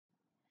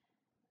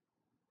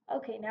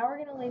Okay, now we're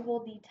going to label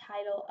the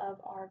title of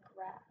our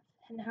graph.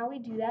 And how we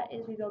do that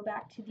is we go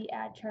back to the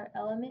Add Chart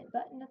Element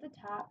button at the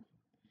top.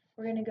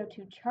 We're going to go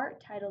to Chart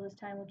Title this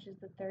time, which is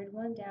the third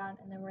one down,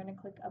 and then we're going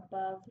to click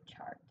Above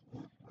Chart.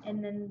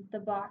 And then the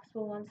box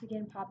will once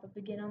again pop up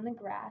again on the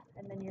graph,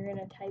 and then you're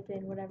going to type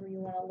in whatever you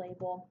want to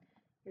label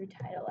your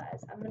title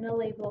as. I'm going to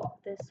label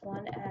this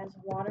one as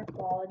Water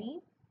Quality,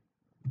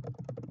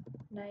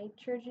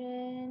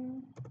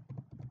 Nitrogen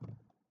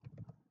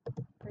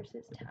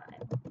versus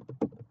Time.